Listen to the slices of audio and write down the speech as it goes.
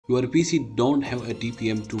your PC don't have a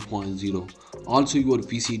TPM 2.0. Also your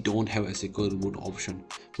PC don't have a secure boot option,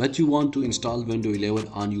 but you want to install Windows 11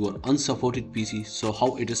 on your unsupported PC. So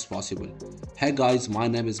how it is possible? Hey guys, my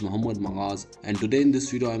name is Maghaz, and today in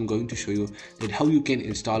this video I am going to show you that how you can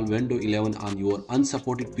install Windows 11 on your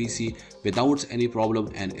unsupported PC without any problem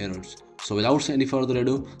and errors. So without any further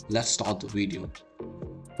ado, let's start the video.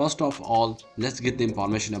 First of all, let's get the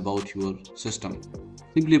information about your system.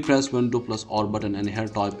 Simply press Windows plus R button and here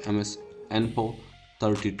type ms info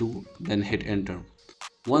 32, then hit enter.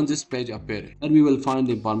 Once this page appears, here we will find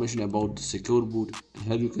the information about the secure boot.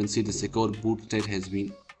 Here you can see the secure boot state has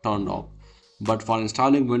been turned off. But for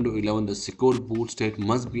installing Windows 11, the secure boot state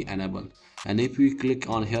must be enabled. And if we click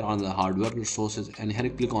on here on the hardware resources and here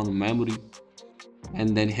click on memory,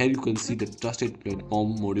 and then here you can see the trusted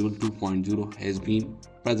platform module 2.0 has been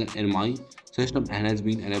present in my system and has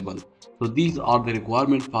been enabled. So these are the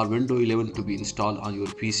requirements for Windows 11 to be installed on your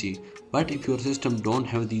PC. But if your system don't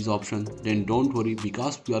have these options, then don't worry,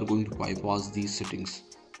 because we are going to bypass these settings.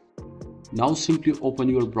 Now simply open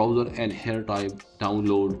your browser and here type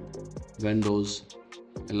download Windows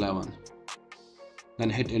 11, then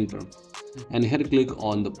hit enter, and here click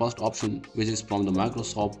on the first option, which is from the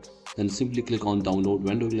Microsoft. Then simply click on download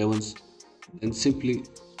Windows 11, and simply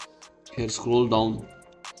here scroll down.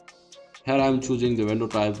 Here I am choosing the window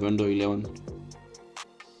type Windows 11,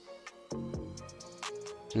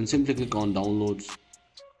 and simply click on downloads.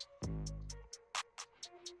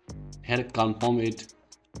 Here confirm it.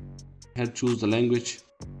 Here choose the language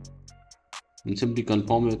and simply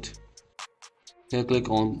confirm it. Here click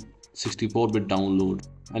on 64-bit download,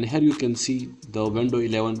 and here you can see the Windows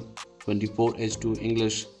 11 24H2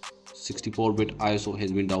 English 64-bit ISO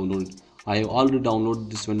has been downloaded. I have already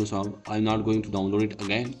downloaded this Windows, so I am not going to download it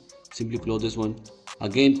again. Simply close this one.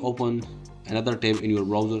 Again open another tab in your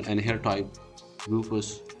browser and here type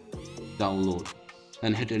Rufus download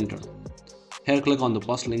and hit enter. Here click on the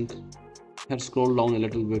first link. Here scroll down a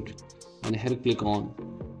little bit and here click on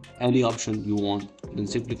any option you want. Then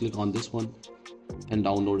simply click on this one and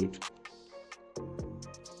download it.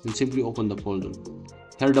 Then simply open the folder.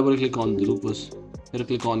 Here double click on the Rufus. Here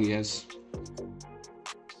click on yes.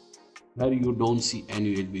 Here you don't see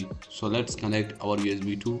any USB, so let's connect our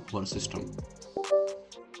USB to our system.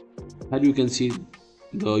 Here you can see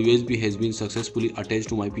the USB has been successfully attached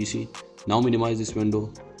to my PC. Now minimize this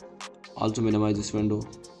window, also minimize this window.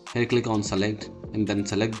 Here click on select and then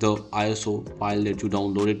select the ISO file that you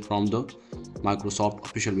downloaded from the Microsoft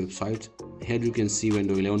official website. Here you can see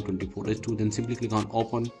Windows 11 24H2. Then simply click on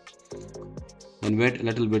open and wait a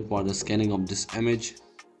little bit for the scanning of this image.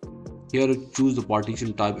 Here choose the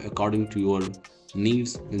partition type according to your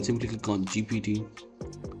needs. Then simply click on GPT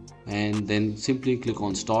and then simply click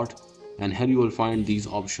on start, and here you will find these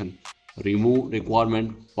options. Remove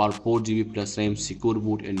requirement for 4GB plus RAM, secure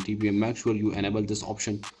boot and TPM. Make sure you enable this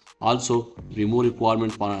option. Also remove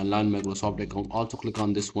requirement for an online Microsoft account. Also click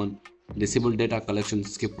on this one. Disable data collection,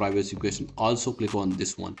 skip privacy question. Also click on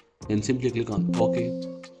this one. Then simply click on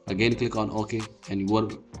OK. Again click on OK and you are.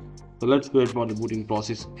 So let's wait for the booting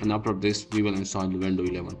process, and after this we will install the Windows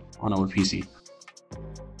 11 on our PC.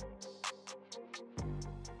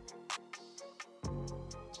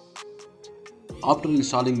 After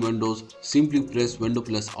installing Windows, simply press Windows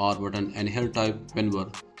plus R button and here type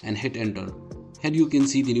WinVer and hit enter. Here you can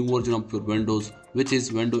see the new version of your Windows, which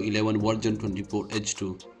is Windows 11 version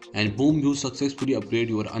 24H2. And boom, you successfully upgrade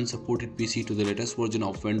your unsupported PC to the latest version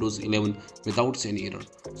of Windows 11 without any error.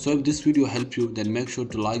 So if this video helped you, then make sure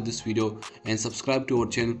to like this video and subscribe to our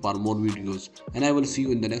channel for more videos. And I will see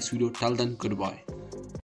you in the next video. Till then, goodbye.